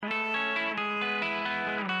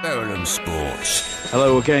Verulam Sports.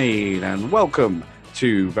 Hello again and welcome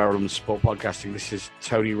to Verulam Sport Podcasting. This is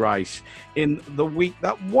Tony Rice in the week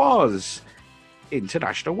that was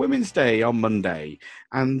International Women's Day on Monday.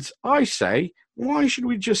 And I say, why should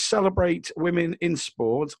we just celebrate women in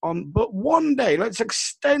sport on but one day? Let's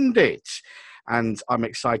extend it. And I'm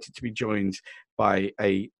excited to be joined by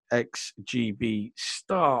a ex-GB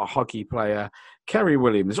star hockey player, Kerry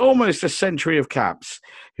Williams, almost a century of caps,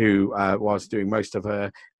 who was doing most of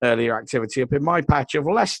her earlier activity up in my patch of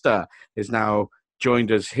Leicester, is now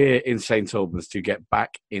joined us here in St Albans to get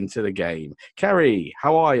back into the game. Kerry,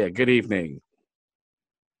 how are you? Good evening.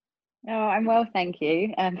 Oh, I'm well, thank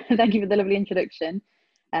you. Thank you for the lovely introduction.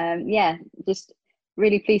 Just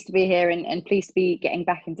really pleased to be here and pleased to be getting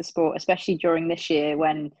back into sport, especially during this year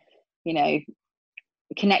when, you know,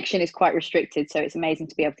 connection is quite restricted. So it's amazing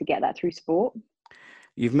to be able to get that through sport.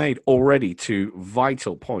 You've made already two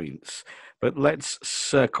vital points, but let's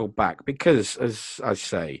circle back because, as I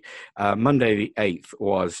say, Monday the 8th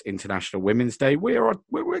was International Women's Day. We're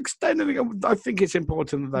extending it. I think it's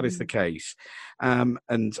important that is the case.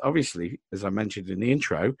 And obviously, as I mentioned in the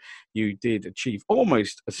intro, you did achieve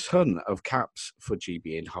almost a ton of caps for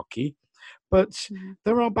GB in hockey. But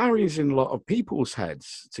there are barriers in a lot of people's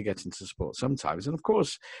heads to get into sport sometimes. And of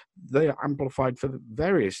course, they are amplified for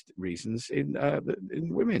various reasons in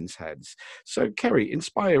women's heads. So, Kerry,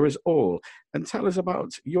 inspire us all and tell us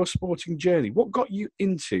about your sporting journey. What got you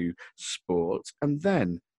into sport and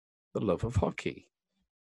then the love of hockey?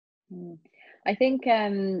 I think,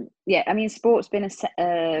 sport's been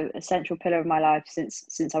a central pillar of my life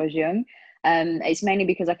since I was young. It's mainly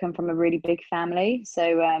because I come from a really big family.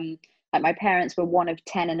 So, like my parents were one of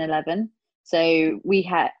 10 and 11. So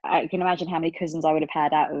I can imagine how many cousins I would have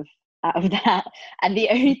had out of that. And the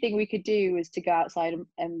only thing we could do was to go outside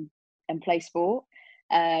and play sport,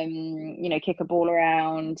 kick a ball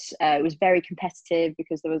around. It was very competitive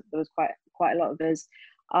because there was quite a lot of us.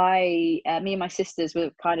 Me and my sisters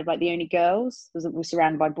were kind of like the only girls. We're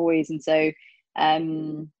surrounded by boys. And so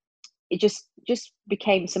it just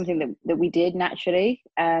became something that we did naturally.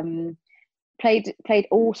 Played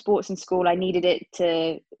all sports in school. I needed it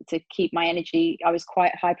to keep my energy. I was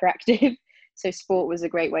quite hyperactive, so sport was a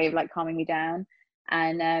great way of like calming me down.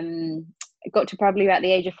 And I got to probably about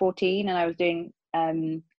the age of 14, and I was doing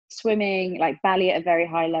swimming, like ballet at a very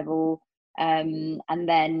high level, and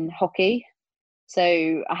then hockey. So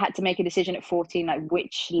I had to make a decision at 14, like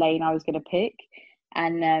which lane I was going to pick.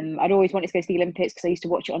 And I'd always wanted to go to the Olympics because I used to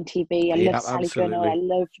watch it on TV. I loved Sally Gunnell. I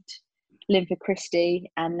loved Linford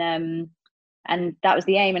Christie, and that was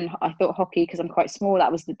the aim. And I thought hockey, because I'm quite small,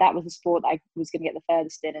 that was the sport that I was going to get the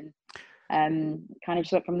furthest in, and kind of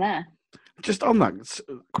just went from there. Just on that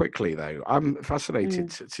quickly, though, I'm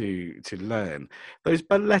fascinated to learn those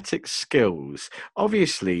balletic skills.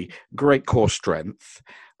 Obviously, great core strength.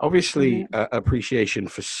 Obviously, appreciation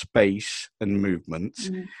for space and movement.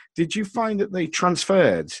 Did you find that they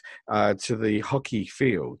transferred to the hockey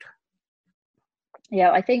field?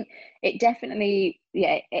 Yeah, I think it definitely.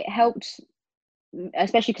 Yeah, it helped.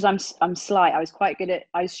 Especially because I'm slight. I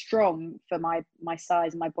was strong for my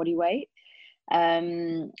size and my body weight.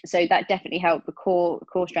 So that definitely helped the core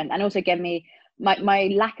strength, and also gave me my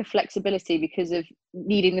lack of flexibility because of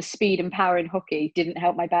needing the speed and power in hockey didn't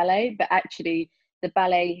help my ballet, but actually the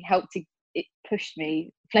ballet it pushed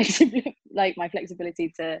me flexibly, like my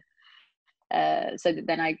flexibility to so that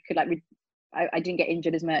then I could I didn't get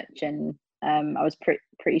injured as much, and I was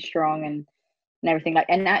pretty strong and everything.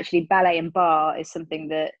 And actually ballet and bar is something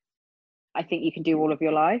that I think you can do all of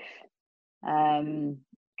your life,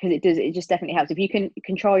 because it just definitely helps. If you can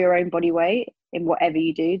control your own body weight in whatever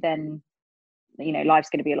you do, then life's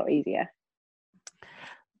going to be a lot easier.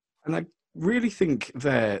 And I really think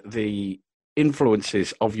that the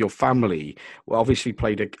influences of your family obviously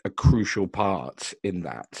played a crucial part in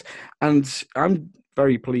that, and I'm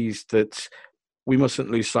very pleased that we mustn't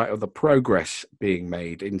lose sight of the progress being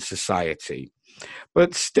made in society.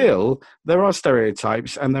 But still, there are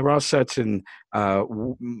stereotypes and there are certain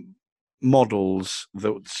models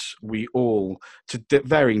that we all, to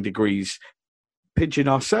varying degrees, pigeon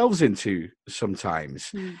ourselves into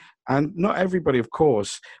sometimes. And not everybody, of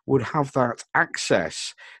course, would have that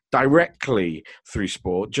access directly through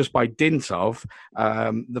sport just by dint of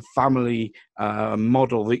the family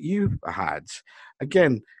model that you had.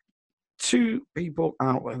 Again, two people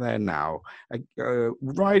out there now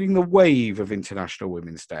riding the wave of International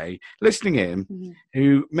Women's Day, listening in,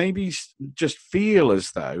 who maybe just feel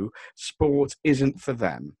as though sport isn't for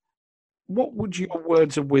them. What would your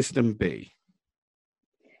words of wisdom be?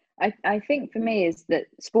 I think for me is that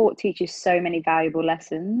sport teaches so many valuable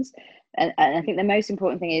lessons. And I think the most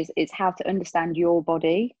important thing is how to understand your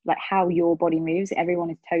body, like how your body moves. Everyone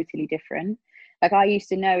is totally different. Like I used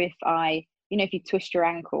to know if if you twist your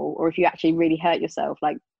ankle or if you actually really hurt yourself,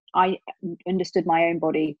 like I understood my own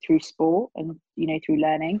body through sport and, through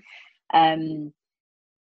learning. Um,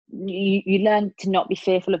 you learn to not be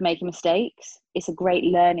fearful of making mistakes. It's a great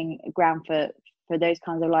learning ground for those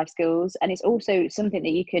kinds of life skills, and it's also something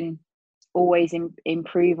that you can always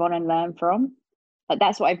improve on and learn from. Like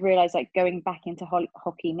that's what I've realized, like going back into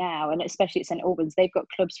hockey now, and especially at St Albans, they've got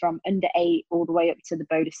clubs from under 8 all the way up to the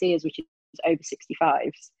Boadiceas, which is over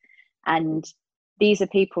 65s, and these are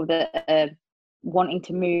people that are wanting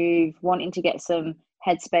to move, wanting to get some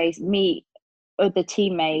headspace, meet other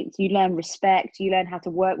teammates. You learn respect, you learn how to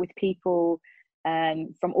work with people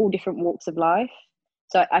from all different walks of life.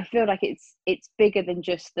 So I feel like it's bigger than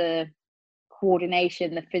just the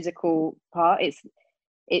coordination, the physical part.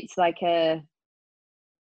 It's like for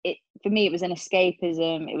me it was an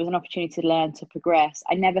escapism. It was an opportunity to learn, to progress.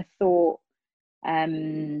 I never thought I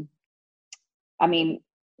mean,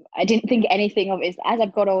 I didn't think anything of it. As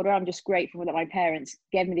I've got older, I'm just grateful that my parents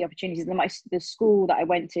gave me the opportunities. The school that I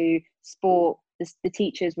went to, sport, the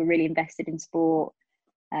teachers were really invested in sport.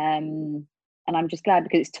 And I'm just glad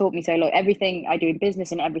because it's taught me so. Look, everything I do in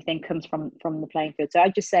business and everything comes from the playing field. So I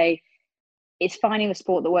just say it's finding the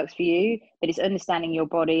sport that works for you, but it's understanding your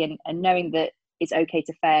body and knowing that it's okay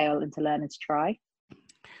to fail and to learn and to try.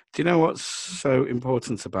 Do you know what's so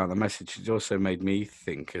important about the message? It also made me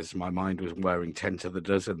think, as my mind was wearing 10 to the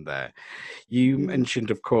dozen there. You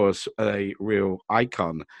mentioned, of course, a real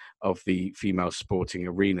icon of the female sporting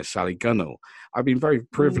arena, Sally Gunnell. I've been very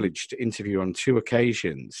privileged to interview on 2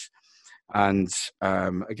 occasions. And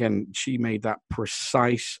again, she made that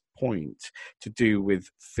precise point to do with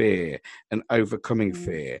fear and overcoming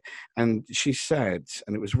fear. And she said,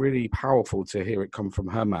 and it was really powerful to hear it come from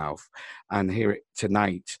her mouth and hear it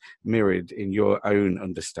tonight mirrored in your own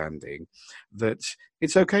understanding, that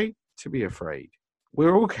it's okay to be afraid.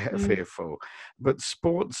 We're all fearful, but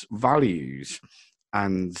sports values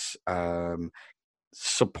and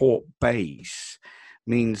support base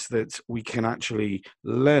means that we can actually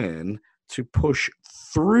learn to push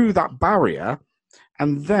through that barrier.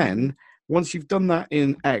 And then once you've done that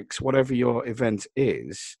in X, whatever your event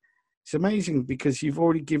is, it's amazing because you've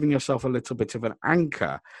already given yourself a little bit of an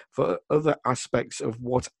anchor for other aspects of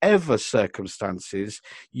whatever circumstances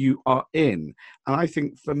you are in. And I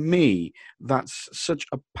think for me, that's such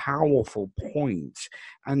a powerful point.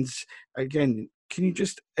 And again, can you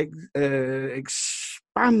just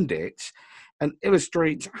expand it and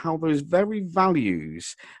illustrate how those very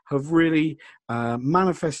values have really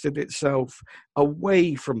manifested itself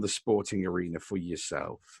away from the sporting arena for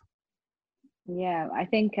yourself? Yeah, I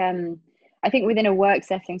think within a work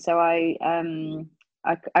setting. So I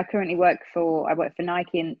currently work for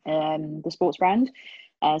Nike and the sports brand.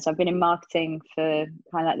 So I've been in marketing for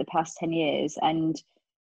kind of like the past 10 years, and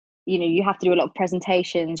you have to do a lot of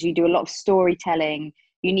presentations, you do a lot of storytelling,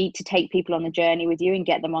 you need to take people on the journey with you and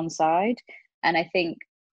get them on side. And I think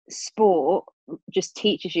sport just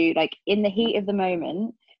teaches you, like in the heat of the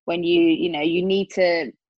moment, when you need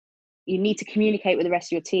to communicate with the rest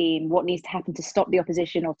of your team, what needs to happen to stop the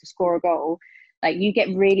opposition or to score a goal. Like you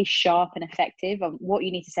get really sharp and effective on what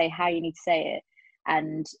you need to say, how you need to say it,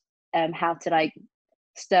 and how to like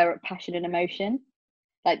stir up passion and emotion.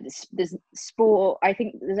 Like there's sport. I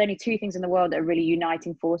think there's only 2 things in the world that are really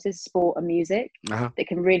uniting forces: sport and music, that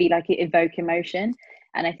can really like evoke emotion.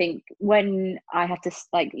 And I think when I have to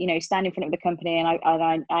stand in front of the company and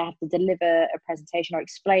I have to deliver a presentation or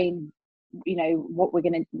explain, what we're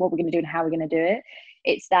gonna do and how we're gonna do it,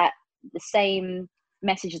 it's that the same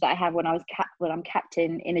messages that I have when I'm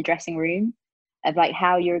captain in a dressing room, of like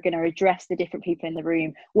how you're going to address the different people in the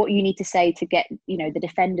room, what you need to say to get the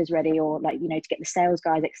defenders ready, or to get the sales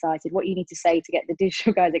guys excited, what you need to say to get the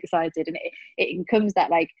digital guys excited. And it becomes that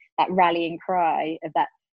rallying cry of that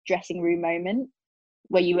dressing room moment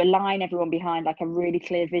where you align everyone behind like a really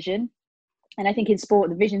clear vision. And I think in sport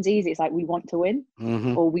the vision's easy. It's like we want to win,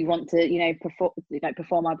 or we want to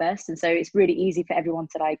perform our best, and so it's really easy for everyone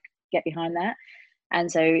to like get behind that. And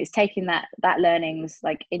so it's taking that learnings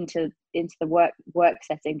like into the work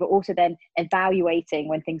setting, but also then evaluating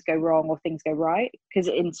when things go wrong or things go right. Because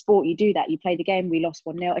in sport you do that. You play the game, we lost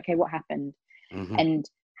 1-0. Okay, what happened? And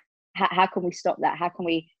how can we stop that? How can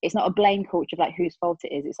we? It's not a blame culture of like whose fault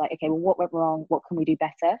it is. It's like, okay, well, what went wrong? What can we do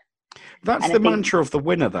better? That's the mantra of the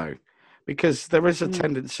winner, though, because there is a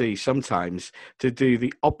tendency sometimes to do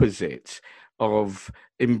the opposite of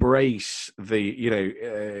embrace the,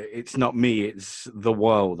 it's not me, it's the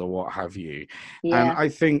world, or what have you. And Yeah. I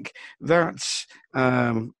think that's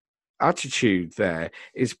attitude there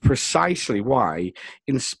is precisely why,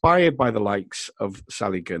 inspired by the likes of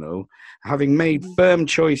Sally Gunnell, having made Hmm. firm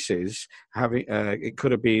choices, having it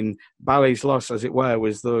could have been ballet's loss, as it were,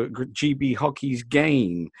 was the GB hockey's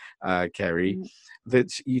gain, Kerry, Hmm.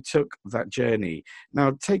 that you took that journey.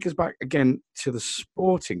 Now, take us back again to the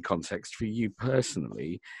sporting context for you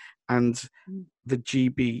personally, and the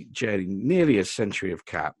GB journey, nearly a century of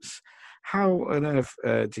caps. How on earth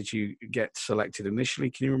did you get selected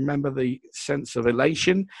initially? Can you remember the sense of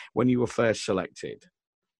elation when you were first selected?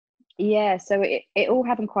 Yeah, so it all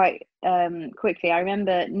happened quite quickly. I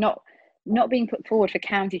remember not being put forward for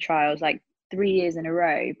county trials like 3 years in a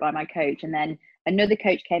row by my coach, and then another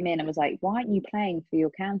coach came in and was like, "Why aren't you playing for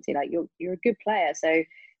your county? Like you're a good player." So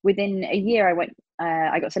within a year,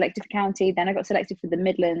 I got selected for county, then I got selected for the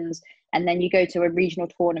Midlands, and then you go to a regional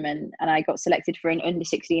tournament, and I got selected for an under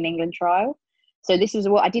 16 England trial. So this was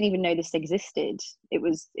what I didn't even know this existed. It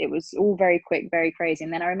was all very quick, very crazy.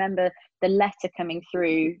 And then I remember the letter coming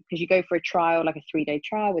through, because you go for a trial, like a 3-day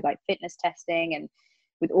trial with like fitness testing, and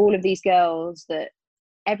with all of these girls that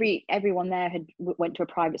everyone there had went to a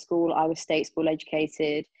private school. I was state school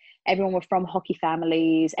educated. Everyone were from hockey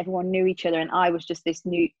families. Everyone knew each other, and I was just this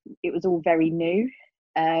new. It was all very new.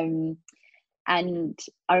 Um, and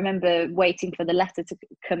I remember waiting for the letter to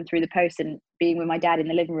come through the post and being with my dad in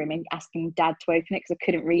the living room and asking dad to open it because I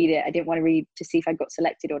couldn't read it. I didn't want to read to see if I got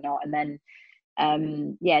selected or not. And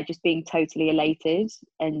then yeah, just being totally elated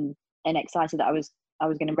and excited that I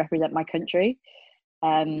was going to represent my country.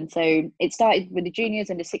 So it started with the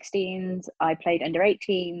juniors, under 16s. I played under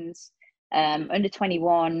 18s, under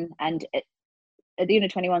 21, and at the under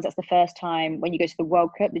 21s, that's the first time when you go to the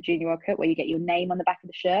World Cup, the Junior World Cup, where you get your name on the back of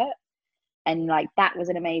the shirt, and like that was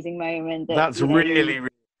an amazing moment. That That's really, really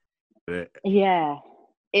good. yeah,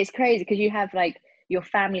 it's crazy because you have like your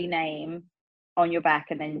family name on your back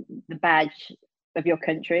and then the badge of your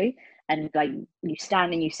country, and like you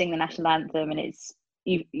stand and you sing the national anthem, and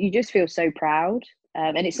you just feel so proud,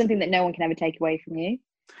 and it's something that no one can ever take away from you.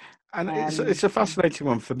 And it's a Yeah. fascinating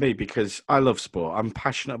one for me because I love sport. I'm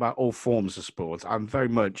passionate about all forms of sport. I'm very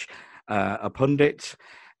much a pundit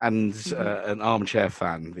and Hmm. an armchair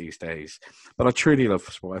fan these days. But I truly love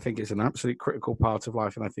sport. I think it's an absolutely critical part of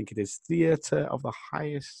life, and I think it is theatre of the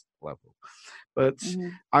highest level. But Hmm.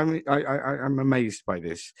 I'm amazed by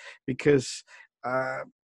this because uh,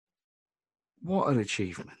 what an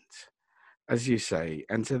achievement, as you say,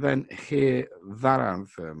 and to then hear that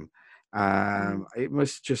anthem, it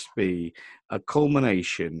must just be a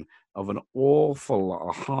culmination of an awful lot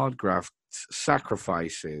of hard graft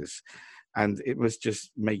sacrifices, and it must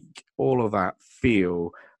just make all of that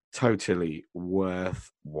feel totally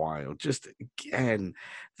worthwhile. Just again,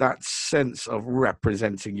 that sense of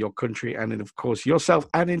representing your country and then, of course, yourself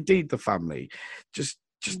and indeed the family. Just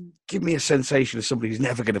Mm. give me a sensation of somebody who's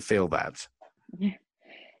never going to feel that.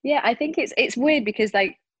 Yeah, I think it's weird because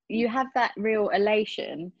like you have that real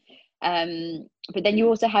elation, but then you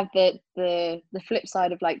also have the flip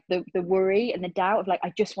side of like the worry and the doubt of like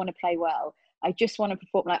I just want to play well, I just want to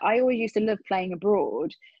perform. Like I always used to love playing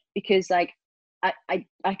abroad because like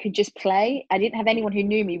I could just play. I didn't have anyone who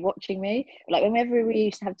knew me watching me. Like whenever we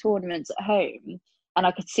used to have tournaments at home and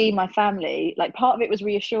I could see my family, like part of it was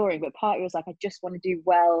reassuring, but part of it was like I just want to do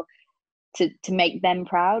well to make them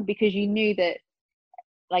proud, because you knew that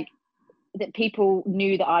like that people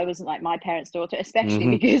knew that I wasn't like my parents' daughter, especially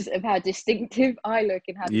Hmm. because of how distinctive I look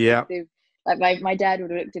and how Yeah. distinctive like my dad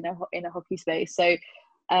would have looked in a hockey space. So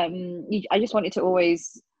I just wanted to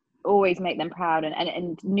always make them proud,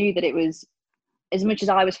 and knew that it was, as much as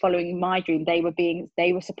I was following my dream, they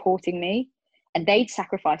were supporting me, and they'd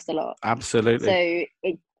sacrificed a lot. So Absolutely.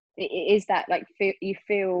 it is that like you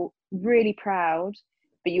feel really proud,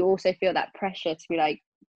 but you also feel that pressure to be like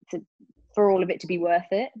to for all of it to be worth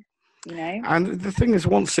it, you know. And the thing is,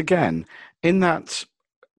 once again, in that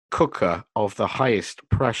cooker of the highest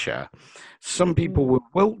pressure, some people Mm. will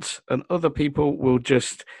wilt and other people will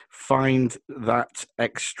just find that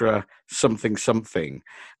extra something, something.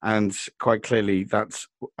 And quite clearly, that's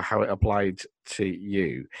how it applied to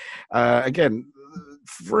you. Again,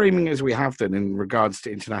 framing as we have done in regards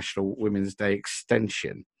to International Women's Day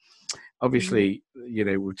extension, Mhm. obviously,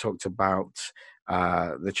 we talked about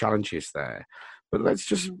the challenges there, but let's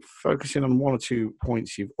just Mhm. focus in on one or two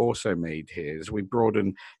points you've also made here as we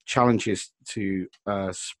broaden challenges to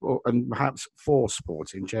sport and perhaps for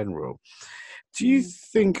sport in general. Do you Mhm.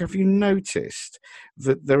 think, have you noticed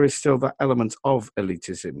that there is still that element of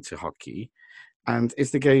elitism to hockey? And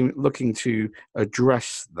is the game looking to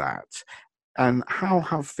address that? And how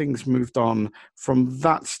have things moved on from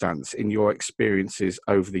that stance in your experiences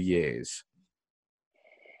over the years?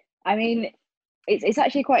 I mean, it's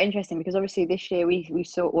actually quite interesting because obviously this year we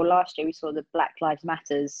saw, or last year we saw the Black Lives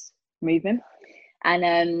Matters movement,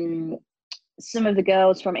 and some of the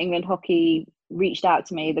girls from England hockey reached out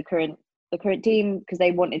to me, the current team, because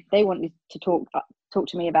they wanted to talk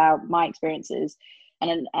to me about my experiences,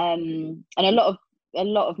 and a lot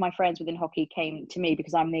of my friends within hockey came to me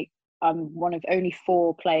because I'm one of only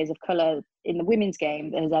 4 players of color in the women's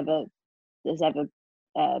game that has ever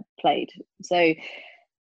played. So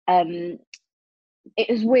um, it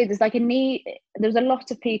was weird. There's like a need. There's a lot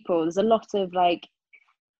of people. There's a lot of like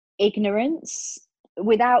ignorance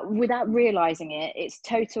without realizing it. It's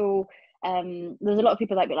total. There's a lot of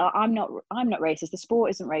people like, I'm not racist. The sport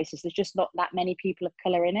isn't racist. There's just not that many people of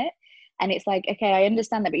color in it. And it's like, okay, I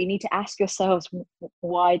understand that, but you need to ask yourselves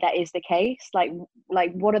why that is the case. Like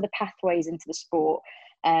what are the pathways into the sport?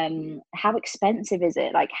 How expensive is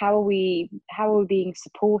it? Like, how are we being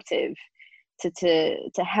supportive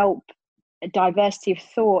to help a diversity of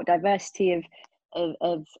thought, diversity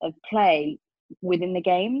of play within the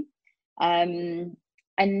game? And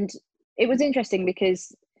it was interesting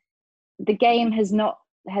because the game has not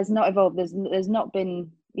evolved. There's not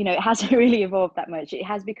been, it hasn't really evolved that much. It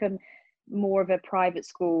has become more of a private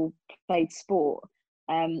school played sport,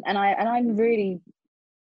 and I'm really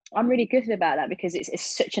good about that because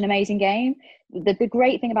it's such an amazing game. The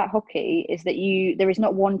great thing about hockey is that there is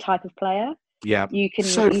not one type of player. Yeah, You can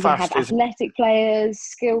so have fast, isn't it? athletic players,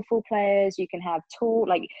 skillful players. You can have tall.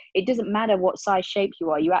 Like, it doesn't matter what size, shape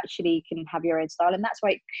you are. You actually can have your own style, and that's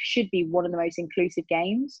why it should be one of the most inclusive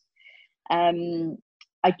games.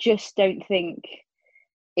 I just don't think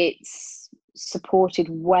it's supported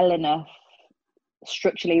well enough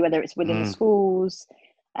structurally, whether it's within the Mm, schools.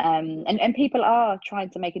 And people are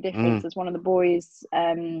trying to make a difference. mm, There's one of the boys,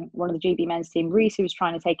 one of the GB men's team, Reese, who was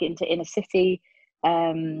trying to take it into inner city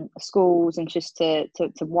schools and just to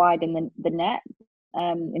widen the net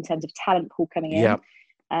in terms of talent pool coming yeah,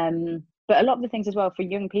 in. But a lot of the things as well for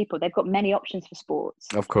young people, they've got many options for sports.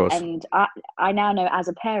 of course. And I now know as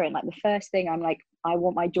a parent, like the first thing I'm like, I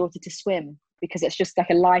want my daughter to swim because it's just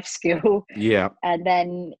like a life skill. Yeah, And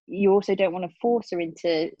then you also don't want to force her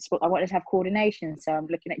into sport. I want her to have coordination. So I'm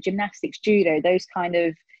looking at gymnastics, judo, those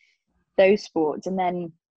sports. And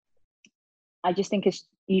then I just think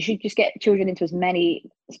you should just get children into as many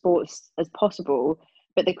sports as possible.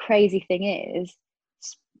 But the crazy thing is,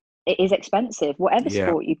 it is expensive. Whatever yeah,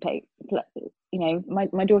 sport you pay,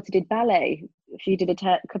 my daughter did ballet. She did a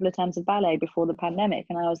couple of terms of ballet before the pandemic,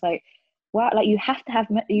 and I was like, wow, like you have to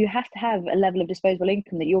have a level of disposable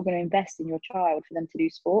income that you're going to invest in your child for them to do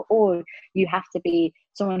sport, or you have to be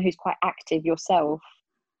someone who's quite active yourself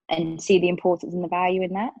and see the importance and the value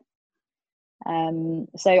in that.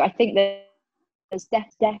 So I think that there's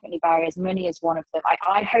definitely barriers. Money is one of them.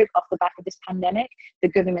 I hope off the back of this pandemic, the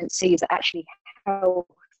government sees that actually health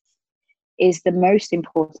is the most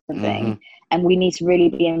important hmm thing, and we need to really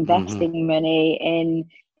be hmm investing money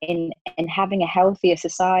in having a healthier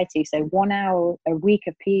society. So 1 hour a week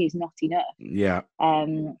of PE is not enough. yeah,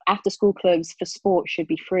 After school clubs for sport should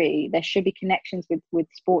be free. There should be connections with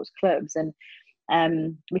sports clubs, and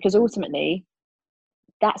because ultimately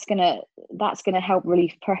that's gonna help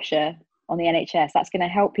relieve pressure on the NHS. That's gonna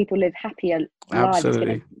help people live happier lives. It's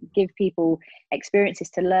gonna absolutely. give people experiences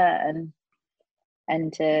to learn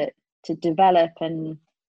and to develop, and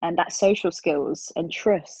that social skills and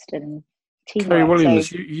trust and Kerry teamwork. So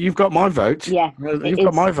Williams, you've got my vote. yeah, it You've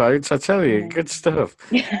got is. my vote. I tell you, good stuff.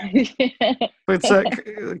 But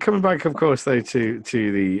coming back, of course, though, to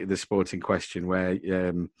the sport in question, where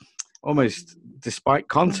almost despite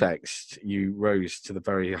context, you rose to the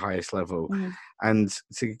very highest level, and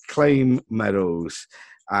to claim medals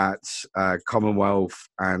at Commonwealth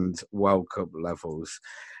and World Cup levels,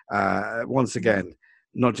 once again,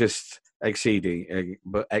 not just exceeding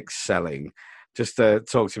but excelling. Just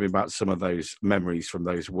talk to me about some of those memories from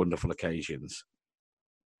those wonderful occasions.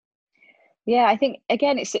 Yeah, I think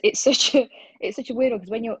again it's such a weird one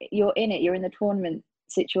because when you're in it, you're in the tournament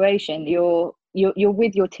situation, you're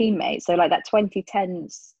with your teammates. So like that 2010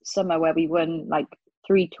 summer where we won like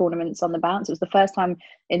 3 tournaments on the bounce. It was the first time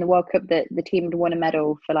in the World Cup that the team had won a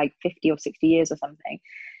medal for like 50 or 60 years or something.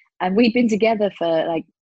 And we'd been together for like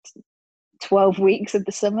 12 weeks of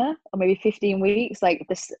the summer, or maybe 15 weeks, like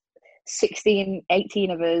this 16, 18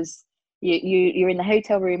 of us. You're in the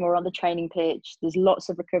hotel room or on the training pitch. There's lots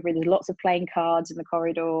of recovery. There's lots of playing cards in the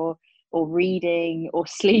corridor or reading or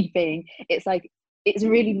sleeping. It's like it's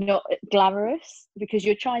really not glamorous, because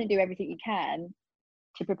you're trying to do everything you can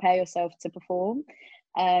to prepare yourself to perform.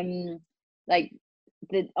 Like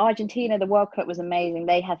the Argentina, the World Cup was amazing.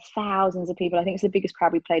 They had thousands of people. I think it's the biggest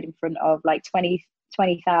crowd we played in front of, like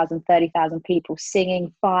 20,000, 30,000 people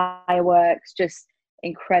singing, fireworks, just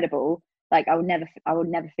incredible. Like I would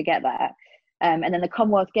never forget that. And then the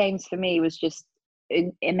Commonwealth Games for me was just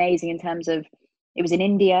amazing in terms of, it was in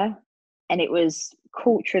India, and it was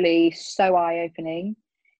culturally so eye-opening.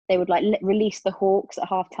 They would like release the hawks at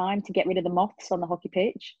half time to get rid of the moths on the hockey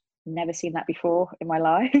pitch. Never seen that before in my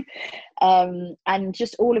life. And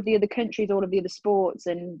just all of the other countries, all of the other sports,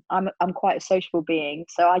 and I'm quite a sociable being,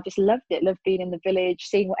 so I just loved it. Loved being in the village,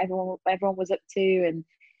 seeing what everyone was up to,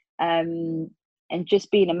 and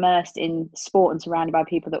just being immersed in sport and surrounded by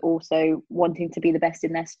people that also wanting to be the best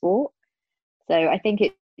in their sport. So I think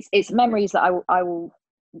it's memories that I will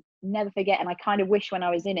never forget, and I kind of wish when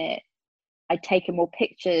I was in it I'd taken more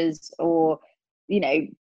pictures, or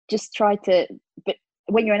just try to. But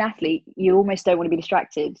when you're an athlete, you almost don't want to be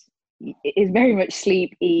distracted. It's very much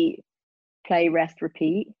sleep, eat, play, rest,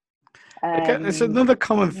 repeat. Okay, it's another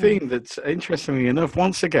common theme that's, interestingly enough,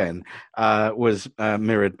 once again, was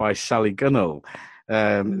mirrored by Sally Gunnell.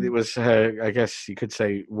 It was her, I guess you could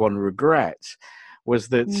say, one regret was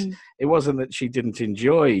that it wasn't that she didn't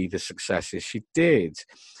enjoy the successes, she did.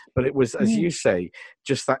 But it was, as you say,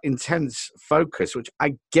 just that intense focus, which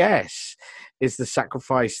I guess is the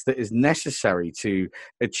sacrifice that is necessary to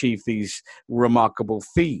achieve these remarkable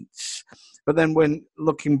feats. But then when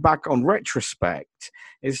looking back on retrospect,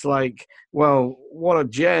 it's like, well, what a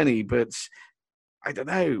journey, but I don't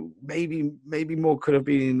know, maybe more could have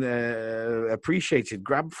been appreciated,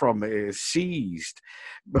 grabbed from, seized.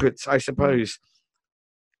 But I suppose,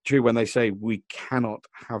 true when they say we cannot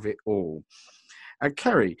have it all.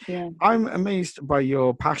 Kerry, I'm amazed by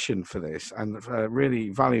your passion for this and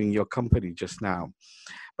really valuing your company just now.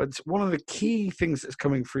 But one of the key things that's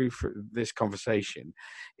coming through for this conversation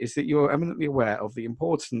is that you're eminently aware of the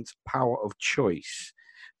important power of choice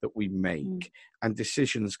that we make and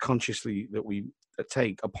decisions consciously that we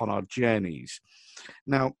take upon our journeys.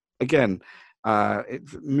 Now, again,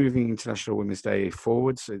 moving International Women's Day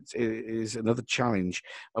forwards, it is another challenge,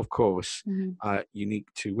 of course,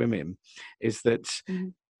 unique to women, is that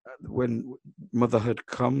when motherhood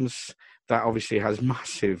comes, that obviously has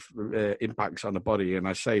massive impacts on the body. And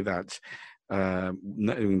I say that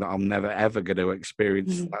knowing that I'm never, ever going to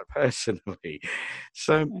experience that personally.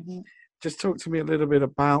 So just talk to me a little bit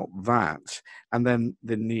about that, and then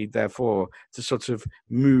the need, therefore, to sort of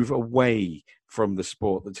move away from the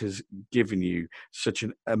sport that has given you such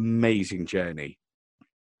an amazing journey.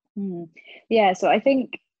 Yeah, so I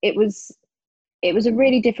think it was a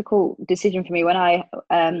really difficult decision for me when I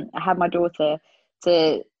had my daughter.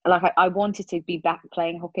 To like, I wanted to be back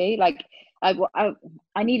playing hockey. Like I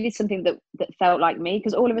needed something that felt like me,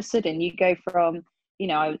 because all of a sudden you go from,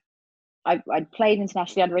 I'd played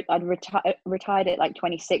internationally. I'd retired at like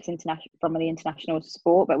 26 from the international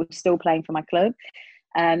sport, but was still playing for my club.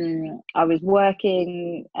 I was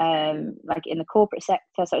working like in the corporate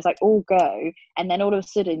sector, so it's like all go, and then all of a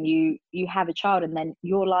sudden you have a child, and then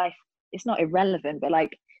your life, it's not irrelevant, but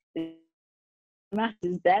like it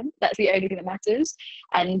matters then. That's the only thing that matters.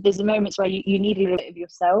 And there's the moments where you need a little bit of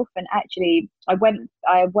yourself. And actually I went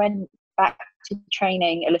back to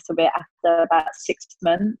training a little bit after about 6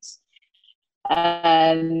 months. But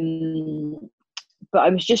I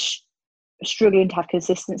was just struggling to have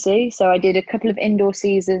consistency. So I did a couple of indoor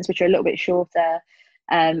seasons, which are a little bit shorter.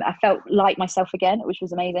 I felt like myself again, which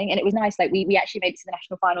was amazing. And it was nice. Like we actually made it to the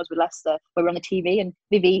national finals with Leicester, where we were on the TV, and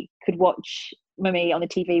Vivi could watch Mummy on the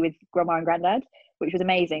TV with Grandma and Granddad, which was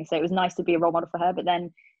amazing. So it was nice to be a role model for her. But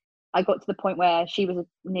then I got to the point where she was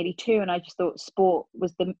nearly 2, and I just thought sport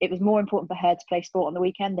was it was more important for her to play sport on the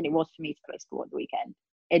weekend than it was for me to play sport on the weekend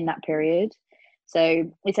in that period.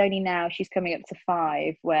 So it's only now she's coming up to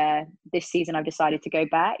 5 where this season I've decided to go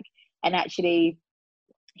back. And actually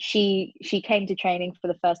she came to training for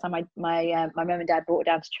the first time. My mum and dad brought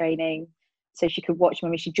her down to training so she could watch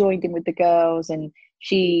Mummy. She joined in with the girls, and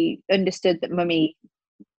she understood that Mummy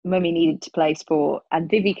needed to play sport, and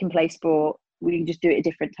Vivi can play sport. We can just do it at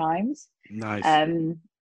different times. Nice.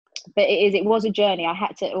 But it was a journey.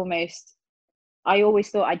 I always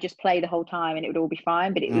thought I'd just play the whole time and it would all be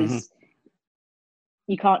fine, but it was,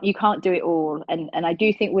 you can't do it all. And I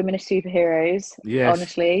do think women are superheroes. Yes.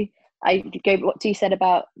 Honestly. I go what you said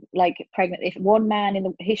about like pregnant. If one man in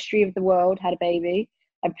the history of the world had a baby,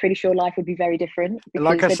 I'm pretty sure life would be very different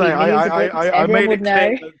Like because I there'd say, be millions of books. I Everyone made would it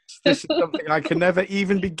clear know. that this is something I can never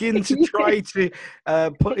even begin to try to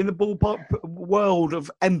put in the ballpark world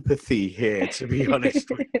of empathy here, to be honest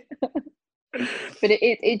with But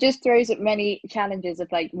it just throws up many challenges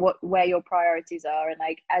of like where your priorities are, and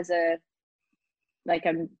like as a like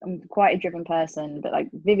I'm quite a driven person, but like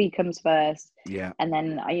Vivi comes first, you. Yeah. and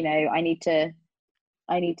then I need to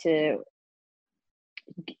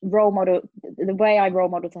role model. The way I role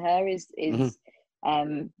model to her is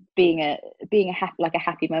Mhm. being a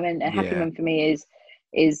happy mum. And a happy Yeah. mum for me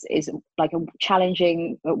is like a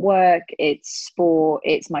challenging at work, it's sport,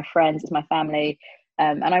 it's my friends, it's my family.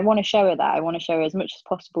 And I want to show her that. I want to show her as much as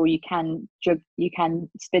possible. You can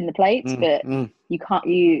spin the plates, Mm, but mm. you can't.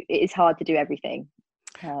 It is hard to do everything.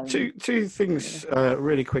 Two things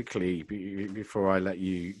really quickly before I let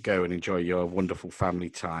you go and enjoy your wonderful family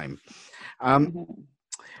time. Um, Mhm.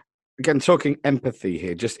 Again, talking empathy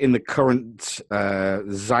here, just in the current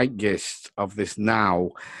zeitgeist of this now,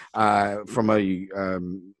 from a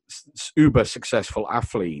uber successful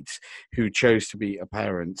athlete who chose to be a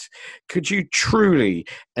parent, could you truly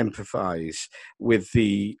empathize with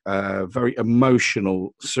the very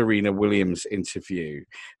emotional Serena Williams interview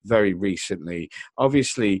very recently?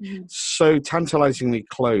 Obviously, Mhm. so tantalizingly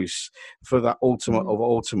close for that ultimate Mhm. of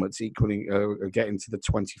ultimates, equaling getting to the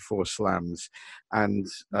 24 slams. And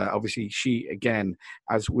obviously, she again,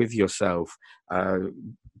 as with yourself, uh,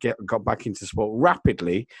 got back into sport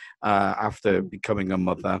rapidly after Mhm. becoming a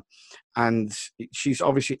mother. And she's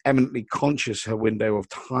obviously eminently conscious her window of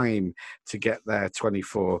time to get there,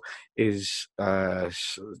 24, is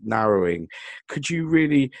narrowing. Could you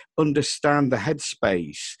really understand the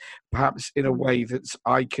headspace, perhaps in a Mhm. way that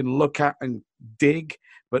I can look at and dig,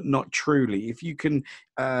 but not truly? If you can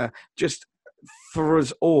just, for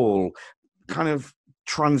us all, kind of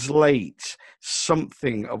translate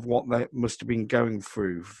something of what they must have been going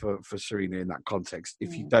through for Serena in that context,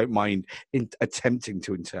 if you Mhm. don't mind attempting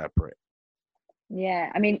to interpret.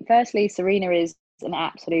 Yeah, I mean, firstly, Serena is an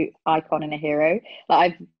absolute icon and a hero.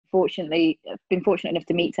 Like fortunately I've been fortunate enough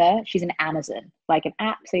to meet her. She's an Amazon, like an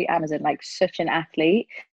absolute Amazon, like such an athlete.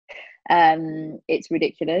 It's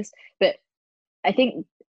ridiculous. But I think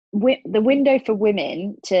the window for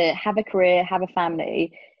women to have a career, have a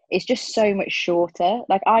family, is just so much shorter.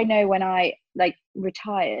 Like I know when I like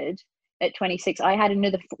retired at 26, I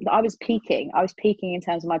was peaking. I was peaking in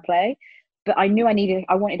terms of my play, but I knew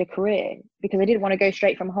I wanted a career because I didn't want to go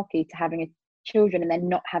straight from hockey to having children and then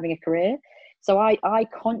not having a career. So I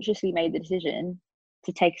consciously made the decision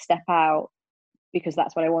to take a step out because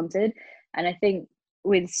that's what I wanted. And I think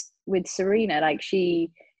with Serena, like she's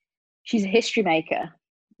a history maker.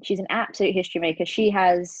 She's an absolute history maker. She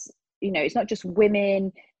has, it's not just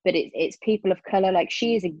women, but it's people of color. Like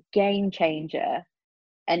she is a game changer,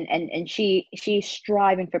 and she's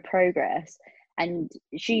striving for progress, and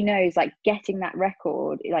she knows like getting that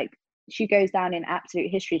record, like she goes down in absolute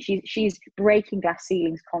history. She's breaking glass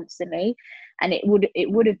ceilings constantly, and it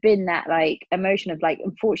would have been that like emotion of like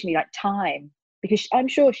unfortunately like time, because I'm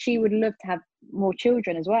sure she would love to have more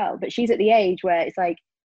children as well, but she's at the age where it's like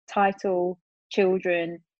title,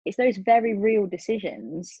 children, it's those very real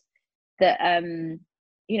decisions that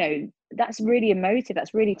that's really emotive,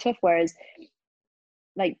 that's really tough, whereas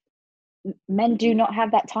like men do not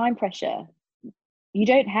have that time pressure. You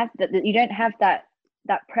don't have that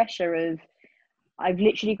pressure of I've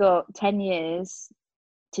literally got 10 years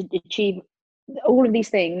to achieve all of these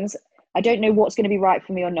things. I don't know what's going to be right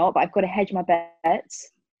for me or not, but I've got to hedge my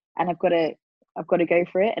bets, and I've got to go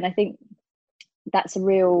for it. And I think that's a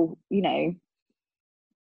real,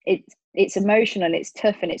 it's emotional, it's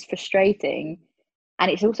tough, and it's frustrating, and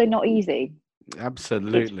it's also not easy. it's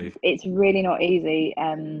Absolutely. it's really not easy,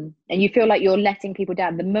 and you feel like you're letting people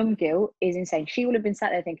down. The mum guilt is insane. She will have been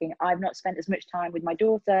sat there thinking, I've not spent as much time with my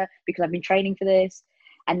daughter because I've been training for this,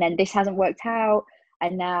 and then this hasn't worked out,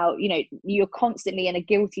 and now you're constantly in a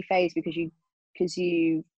guilty phase because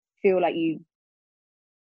you feel like you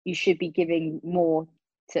should be giving more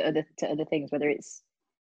to other things, whether it's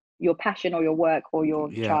your passion or your work or your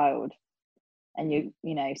Yeah. child. And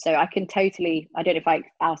so I don't know if I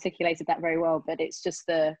articulated that very well, but it's just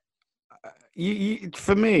For you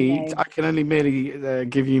me, know I can only merely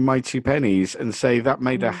give you my two pennies and say that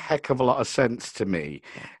made a mm, heck of a lot of sense to me.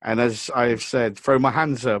 And as I've said, throw my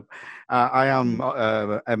hands up. I am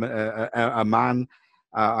mm, a man.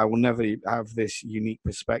 I will never have this unique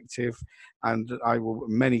perspective, and I will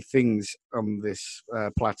many things on this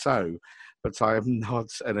plateau, but I am not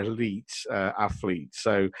an elite athlete.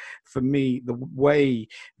 So, for me, the way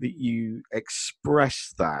that you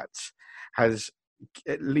express that has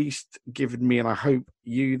at least given me, and I hope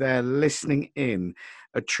you there listening in,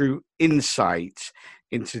 a true insight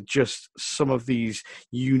into just some of these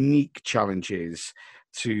unique challenges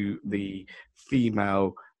to the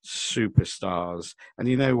female superstars. And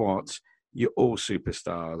you know what? You're all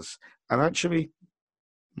superstars. And actually,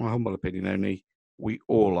 my humble opinion only, we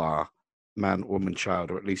all are man, woman,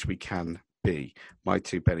 child, or at least we can be. My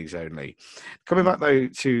two pennies only. Coming back though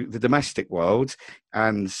to the domestic world,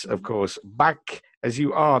 and of course, back as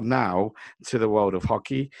you are now to the world of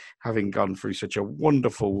hockey, having gone through such a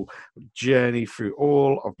wonderful journey through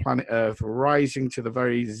all of planet Earth, rising to the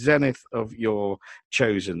very zenith of your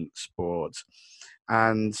chosen sport.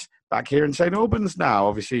 And back here in St Albans now,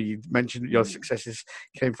 obviously you mentioned your successes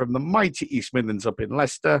came from the mighty East Midlands up in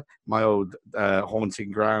Leicester, my old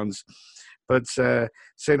haunting grounds. But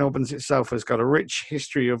St Albans itself has got a rich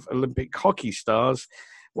history of Olympic hockey stars.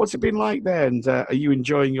 What's it been like there? And are you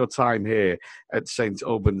enjoying your time here at St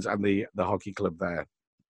Albans and the hockey club there?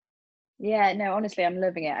 Yeah, no, honestly, I'm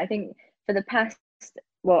loving it. I think for the past,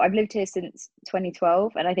 well, I've lived here since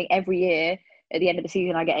 2012, and I think every year at the end of the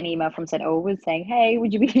season, I get an email from St Albans saying, "Hey,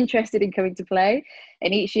 would you be interested in coming to play?"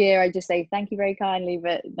 And each year, I just say, "Thank you very kindly,"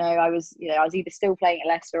 but no, I was either still playing at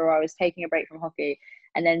Leicester or I was taking a break from hockey.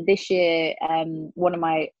 And then this year, one of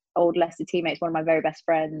my old Leicester teammates, one of my very best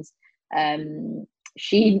friends,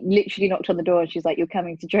 she literally knocked on the door and she's like, "You're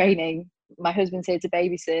coming to training. My husband's here to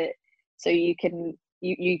babysit, so you can."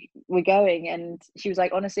 We're going. And she was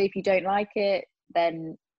like, "Honestly, if you don't like it,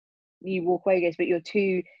 then you walk away, guys, but you're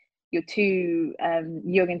too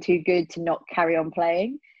young and too good to not carry on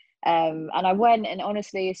playing." And I went, and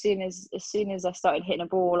honestly, as soon as I started hitting a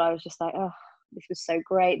ball, I was just like, "Oh, this was so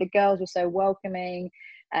great." The girls were so welcoming.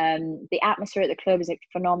 The atmosphere at the club is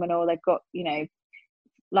phenomenal. They've got,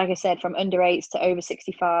 like I said, from under 8s to over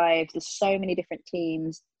 65. There's so many different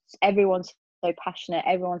teams. Everyone's so passionate.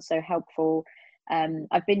 Everyone's so helpful.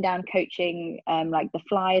 I've been down coaching like the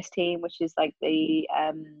Flyers team, which is like the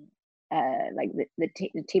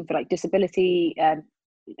team for like disability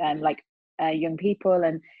young people,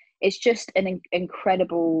 and it's just an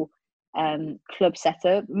incredible club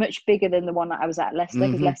setup, much bigger than the one that I was at Leicester,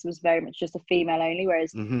 because Leicester was very much just a female only,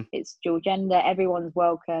 whereas it's dual gender, everyone's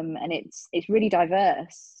welcome, and it's really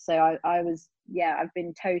diverse. So I've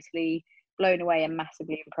been totally blown away and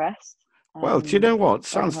massively impressed. Well, do you know what? Over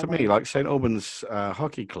Sounds my to me time. like St Albans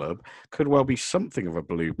Hockey Club could well be something of a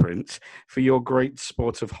blueprint for your great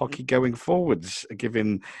sport of hockey going forwards,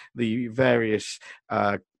 given the various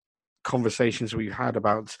conversations we've had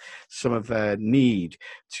about some of their need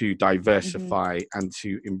to diversify and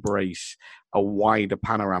to embrace a wider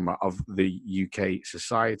panorama of the UK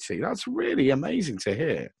society. That's really amazing to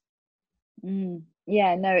hear.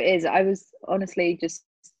 Yeah, no, it is. I was honestly just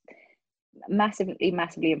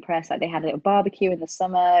massively impressed. Like, they had a little barbecue in the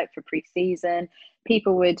summer for pre-season.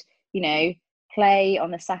 People would, play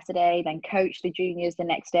on the Saturday, then coach the juniors the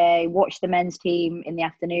next day, watch the men's team in the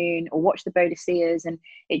afternoon, or watch the Boadiceas, and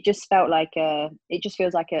it just feels like a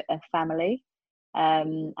family.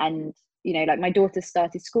 And like, my daughter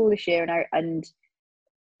started school this year, and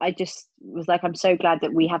I just was like, I'm so glad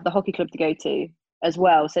that we have the hockey club to go to as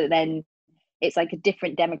well, so that then it's like a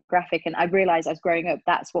different demographic. And I realized as growing up,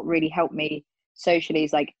 that's what really helped me socially,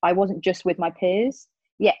 is like, I wasn't just with my peers.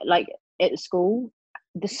 Yeah, like at school,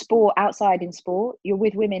 the sport, outside in sport, you're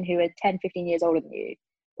with women who are 10, 15 years older than you,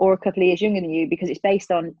 or a couple of years younger than you, because it's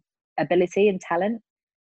based on ability and talent,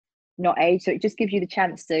 not age. So it just gives you the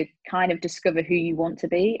chance to kind of discover who you want to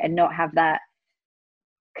be, and not have that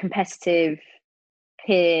competitive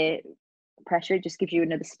peer pressure. It just gives you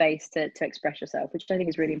another space to express yourself, which I think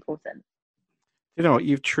is really important. You know what?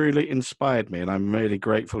 You've truly inspired me, and I'm really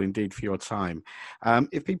grateful indeed for your time.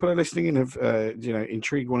 If people are listening and have,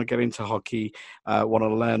 intrigued, want to get into hockey, want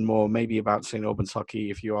to learn more, maybe about St Albans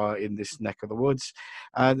hockey, if you are in this neck of the woods,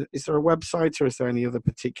 is there a website, or is there any other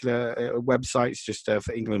particular websites just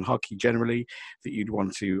for England hockey generally that you'd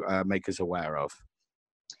want to make us aware of?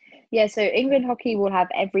 Yeah, so England Hockey will have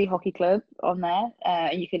every hockey club on there.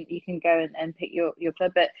 You can go and pick your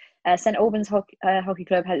club. But St Albans Hockey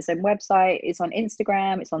Club has its own website. It's on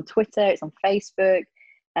Instagram. It's on Twitter. It's on Facebook.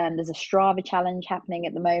 There's a Strava challenge happening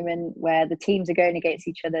at the moment, where the teams are going against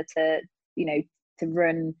each other to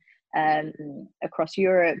run across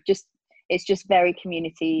Europe. It's just very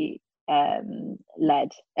community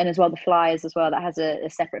led, and as well the Flyers as well, that has a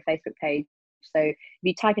separate Facebook page. So if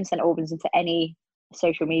you type in St Albans into any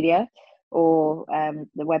social media, or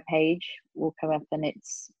the web page will come up, and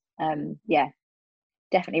it's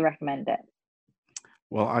definitely recommend it.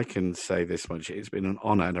 Well, I can say this much. It's been an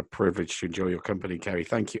honour and a privilege to enjoy your company, Kerry.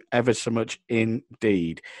 Thank you ever so much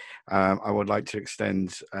indeed. I would like to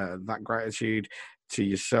extend that gratitude to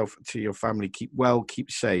yourself, to your family. Keep well,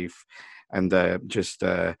 keep safe, and just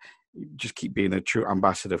keep being a true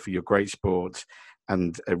ambassador for your great sport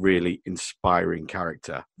and a really inspiring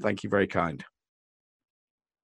character. Thank you, very kind.